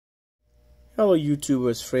Hello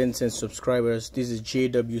YouTubers, friends and subscribers, this is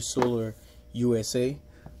jwsolarusa.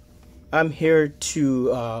 I'm here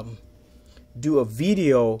to do a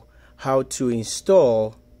video how to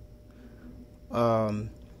install Whiz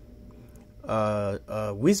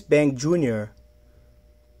Bang Jr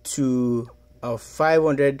to a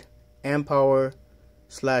 500 amp hour /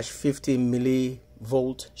 50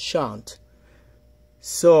 millivolt shunt.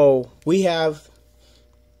 So we have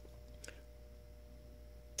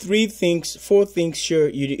four things sure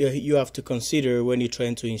you have to consider when you're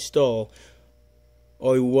trying to install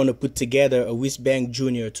or you want to put together a Whizbang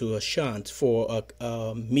Jr to a shunt for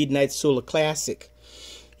a Midnite Solar Classic.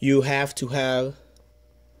 You have to have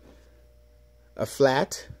a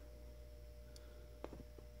flat,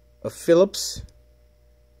 a Phillips,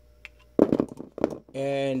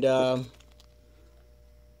 and the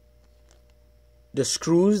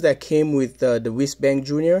screws that came with the Whizbang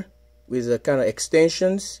Jr with the kind of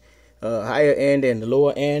extensions, higher end and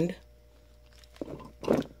lower end,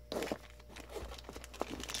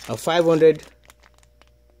 a 500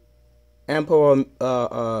 amp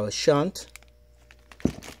hour shunt,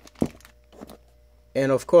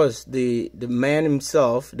 and of course the man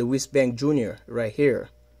himself, the Whizbang Jr right here.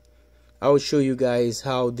 I will show you guys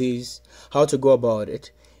how to go about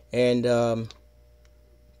it, and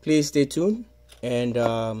please stay tuned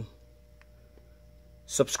and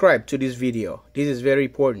subscribe to this video. This is very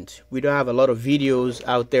important. We don't have a lot of videos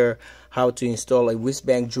out there how to install a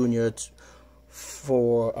Whizbang Jr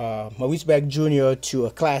for a Whizbang Jr to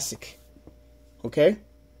a Classic. Okay,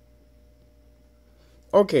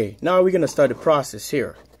 now we're gonna start the process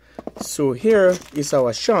here. So here is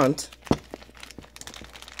our shunt.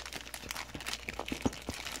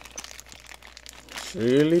 It's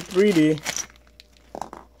really pretty,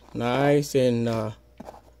 nice and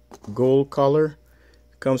gold color.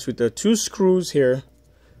 Comes with the two screws here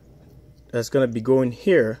that's gonna be going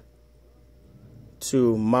here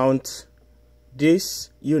to mount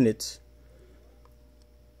this unit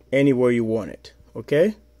anywhere you want it.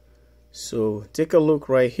 Okay, so take a look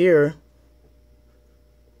right here.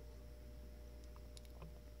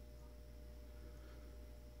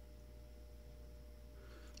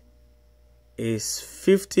 Is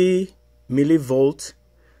 50 millivolt,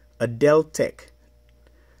 a Deltec.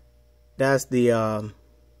 That's the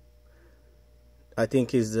I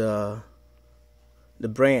think is the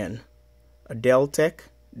brand, a Deltec,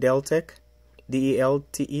 DELTEC,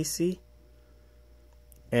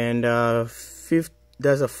 and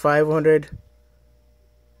there's a 500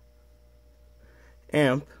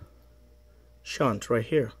 amp shunt right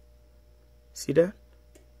here. See that?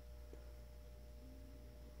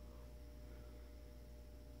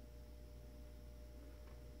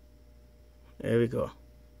 There we go.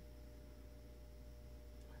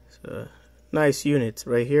 So nice unit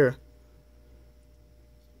right here.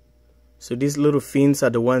 So these little fins are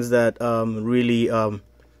the ones that really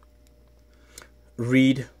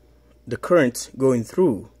read the current going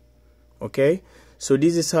through. Okay, so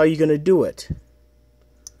this is how you're gonna do it.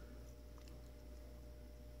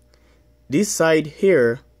 This side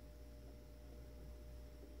here,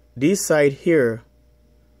 this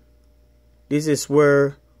is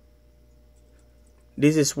where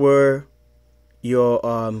your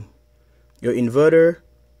inverter,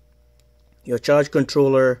 your charge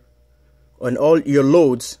controller, and all your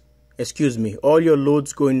loads, all your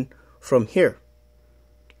loads going from here.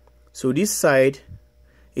 So this side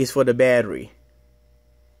is for the battery.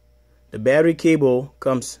 The battery cable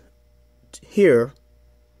comes here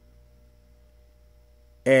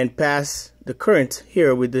and pass the current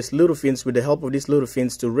here with this little fins, with the help of these little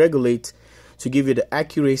fins to regulate, to give you the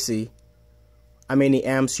accuracy, how many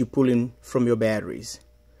amps you pull in from your batteries.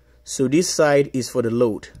 So this side is for the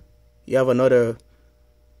load. You have another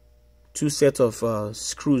two sets of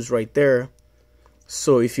screws right there.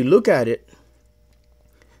 So if you look at it,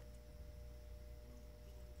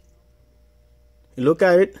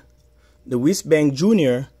 the Whizbang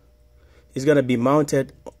Jr is going to be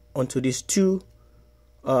mounted onto these two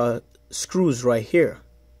screws right here.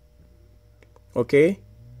 Okay,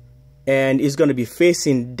 and it's going to be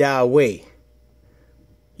facing that way.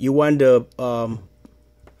 You want the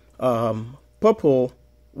purple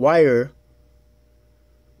wire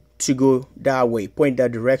to go that way, point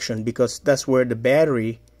that direction, because that's where the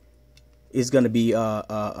battery is going to be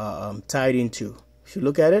tied into. If you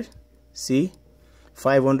look at it, see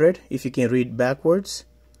 500, if you can read backwards,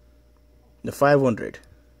 the 500.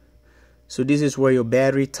 So this is where your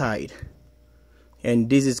battery tied, and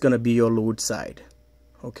this is going to be your load side.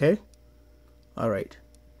 Okay, all right.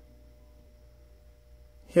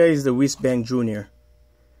 Here is the Whizbang Jr.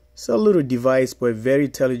 It's a little device, but very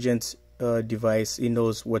intelligent device. It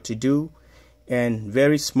knows what to do, and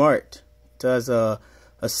very smart. It has a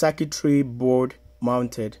circuitry board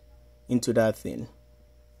mounted into that thing.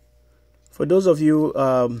 For those of you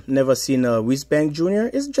never seen a Whizbang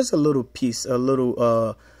Jr, it's just a little piece, a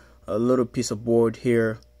little piece of board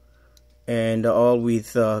here, and all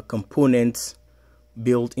with components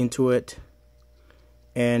built into it.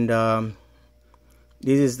 And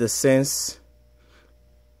this is the sense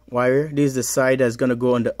wire. This is the side that's gonna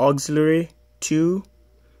go on the auxiliary 2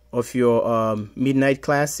 of your Midnite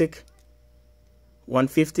Classic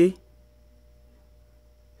 150.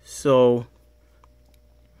 So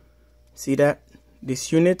see that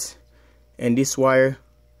this unit and this wire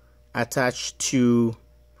attached to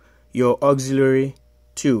your auxiliary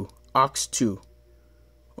 2, aux 2.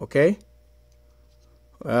 Okay,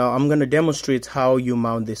 well, I'm gonna demonstrate how you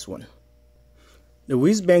mount this one. The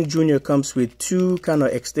Whizbang Jr comes with two kind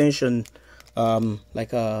of extension,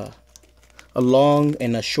 like a long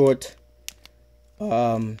and a short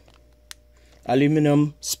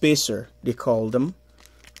aluminum spacer, they call them,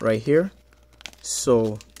 right here.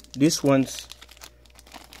 So these ones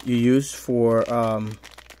you use for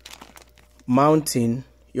mounting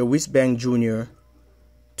your Whizbang Jr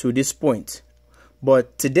to this point.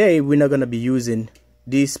 But today we're not going to be using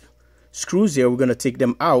these screws here. We're going to take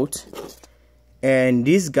them out, and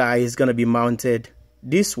this guy is going to be mounted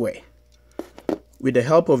this way with the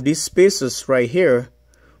help of these spacers right here.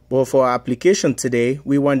 But for our application today,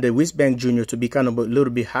 we want the Whizbang Jr to be kind of a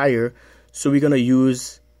little bit higher, so we're going to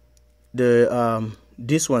use the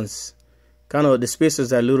these ones, kind of the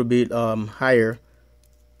spacers are a little bit higher,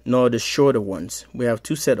 not the shorter ones. We have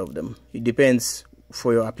two set of them. It depends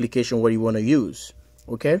for your application what you want to use.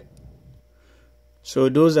 Okay, so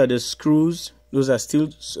those are the screws. Those are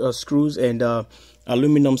steel screws and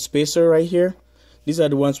aluminum spacer right here. These are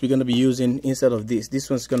the ones we're going to be using instead of this. This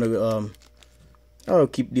one's going to I'll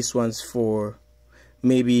keep these ones for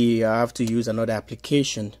maybe I have to use another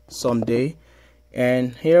application someday.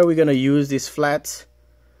 And here we're going to use this flat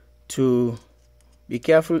to be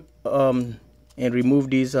careful and remove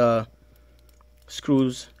these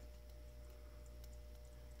screws.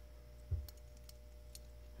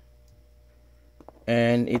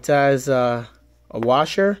 And it has a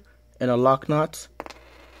washer and a lock nut,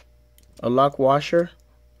 a lock washer.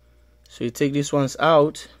 So you take these ones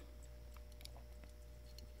out,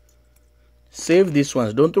 save these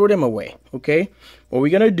ones, don't throw them away. Okay, what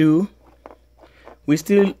we're gonna do, we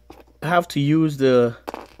still have to use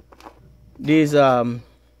these lock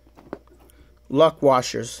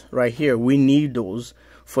washers right here. We need those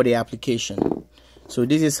for the application. So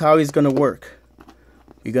this is how it's gonna work.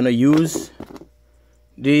 We're gonna use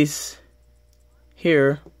this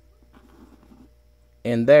here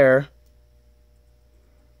and there,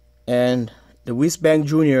 and the Whizbang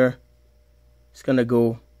Jr is gonna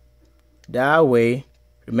go that way.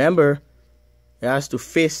 Remember, it has to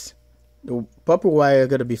face, the purple wire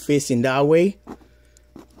gonna be facing that way.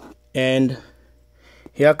 And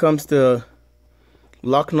here comes the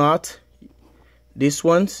lock nut. These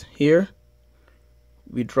ones here,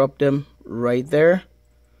 we drop them right there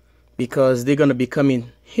because they're gonna be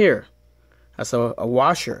coming here as a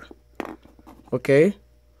washer. Okay,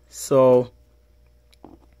 so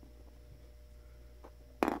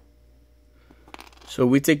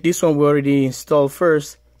we take this one we already installed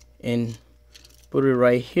first and put it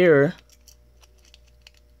right here,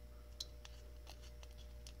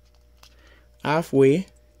 halfway.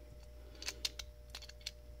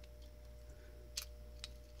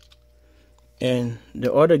 And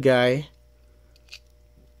the other guy,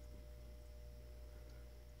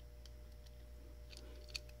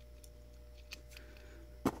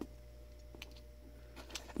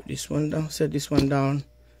 put this one down, set this one down,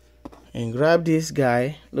 and grab this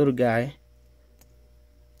guy, little guy,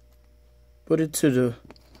 put it to the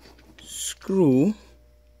screw,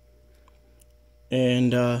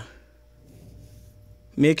 and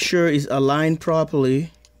make sure it's aligned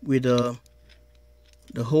properly with the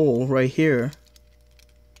hole right here.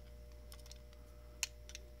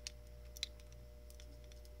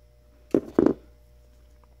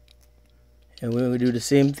 And we will do the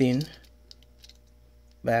same thing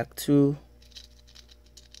back to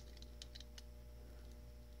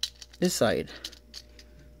this side.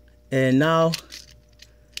 And now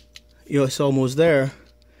it's almost there.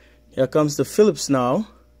 Here comes the Phillips now.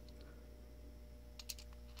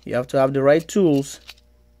 You have to have the right tools.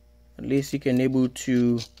 At least you can able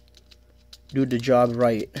to do the job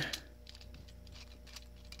right.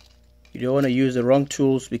 You don't want to use the wrong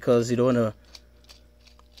tools because you don't want to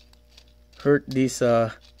hurt this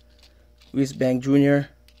Whizbang Jr.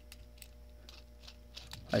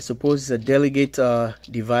 I suppose it's a delegate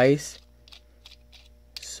device.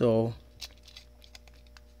 So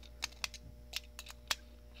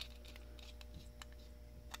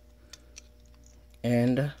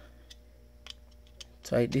and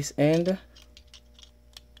tight this end.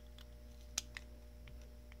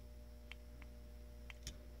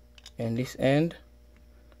 And this end,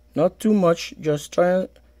 not too much, just try and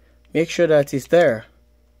make sure that it's there.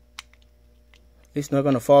 It's not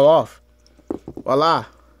gonna fall off. Voila,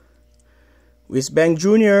 Whizbang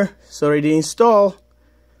Jr. is already installed.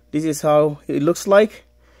 This is how it looks like,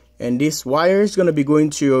 and this wire is gonna be going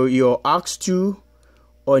to your aux2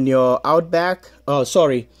 on your outback. Oh,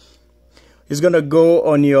 sorry, it's gonna go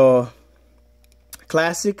on your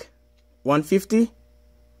classic 150.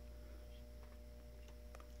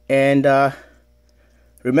 And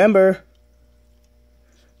remember,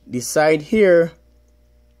 this side here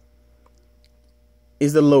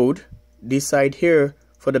is the load, this side here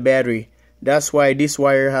for the battery. That's why this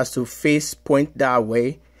wire has to face point that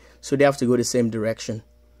way, so they have to go the same direction.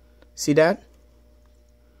 See that?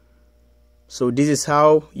 So this is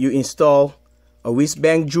how you install a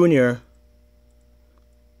Whizbang Jr.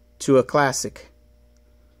 to a classic.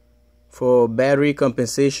 For battery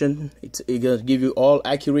compensation, it's gonna give you all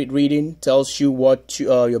accurate reading, tells you what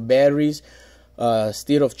your batteries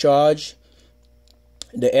state of charge,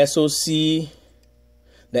 the SOC,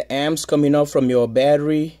 the amps coming up from your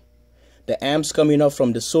battery, the amps coming up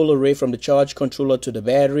from the solar array, from the charge controller to the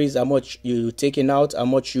batteries, how much you taking out, how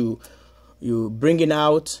much you bringing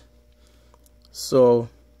out. So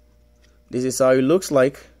this is how it looks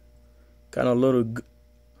like. Kind of little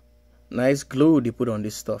nice glue they put on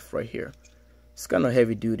this stuff right here. It's kind of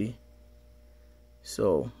heavy duty.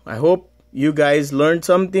 So I hope you guys learned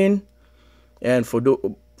something, and for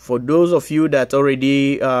those of you that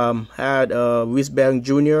already had a Whizbang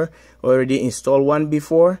Jr, already installed one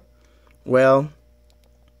before, well,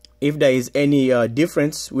 if there is any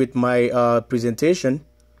difference with my presentation,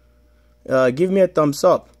 give me a thumbs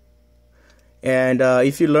up. And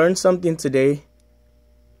if you learned something today,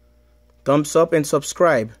 thumbs up and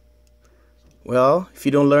subscribe. Well, if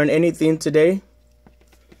you don't learn anything today,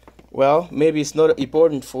 well, maybe it's not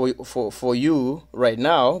important for you right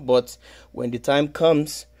now, but when the time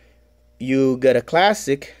comes, you get a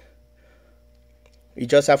classic, you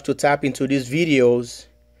just have to tap into these videos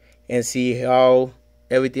and see how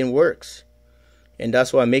everything works. And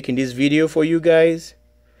that's why I'm making this video for you guys,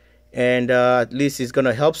 and at least it's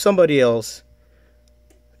gonna help somebody else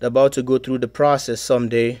about to go through the process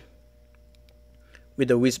someday with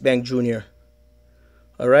the Whizbang Jr.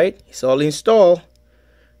 Alright, it's all installed.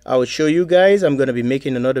 I will show you guys. I'm going to be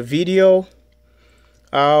making another video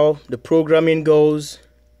how the programming goes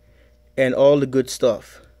and all the good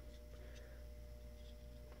stuff.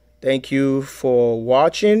 Thank you for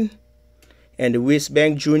watching. And the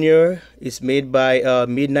Whizbang Jr. is made by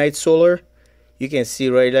Midnite Solar. You can see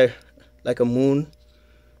right there like a moon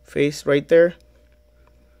face right there.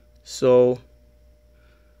 So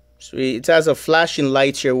it has a flashing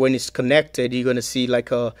light here. When it's connected, you're gonna see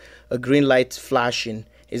like a green light flashing.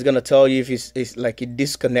 It's gonna tell you if it's like it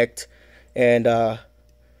disconnect, and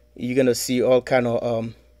you're gonna see all kind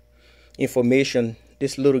of information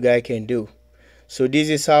this little guy can do. So this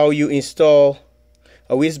is how you install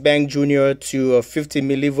a Whizbang Jr. to a 50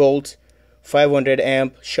 millivolt 500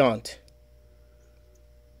 amp shunt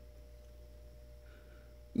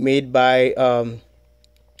made by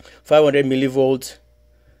 500 millivolt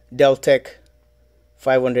Deltec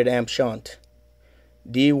 500 amp shunt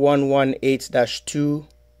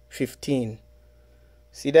D118-215.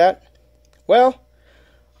 See that? Well,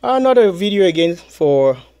 another video again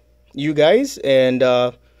for you guys, and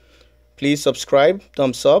please subscribe,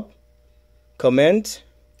 thumbs up, comment.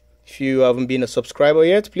 If you haven't been a subscriber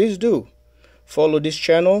yet, please do follow this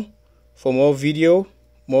channel for more video,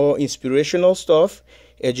 more inspirational stuff,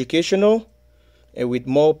 educational, and with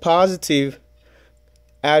more positive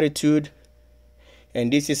attitude.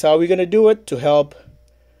 And this is how we're gonna do it to help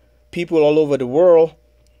people all over the world,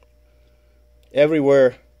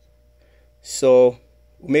 everywhere. So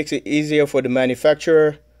it makes it easier for the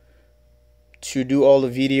manufacturer to do all the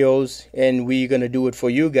videos, and we're gonna do it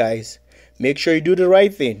for you guys. Make sure you do the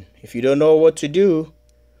right thing. If you don't know what to do,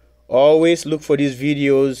 always look for these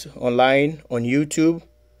videos online on YouTube,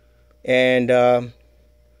 and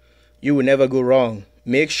you will never go wrong.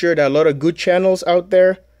 Make sure there are a lot of good channels out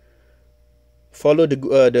there. Follow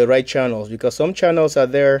the right channels, because some channels are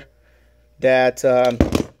there that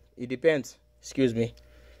it depends. Excuse me.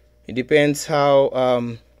 It depends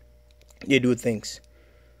how you do things.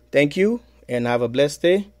 Thank you, and have a blessed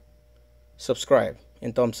day. Subscribe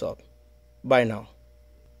and thumbs up. Bye now.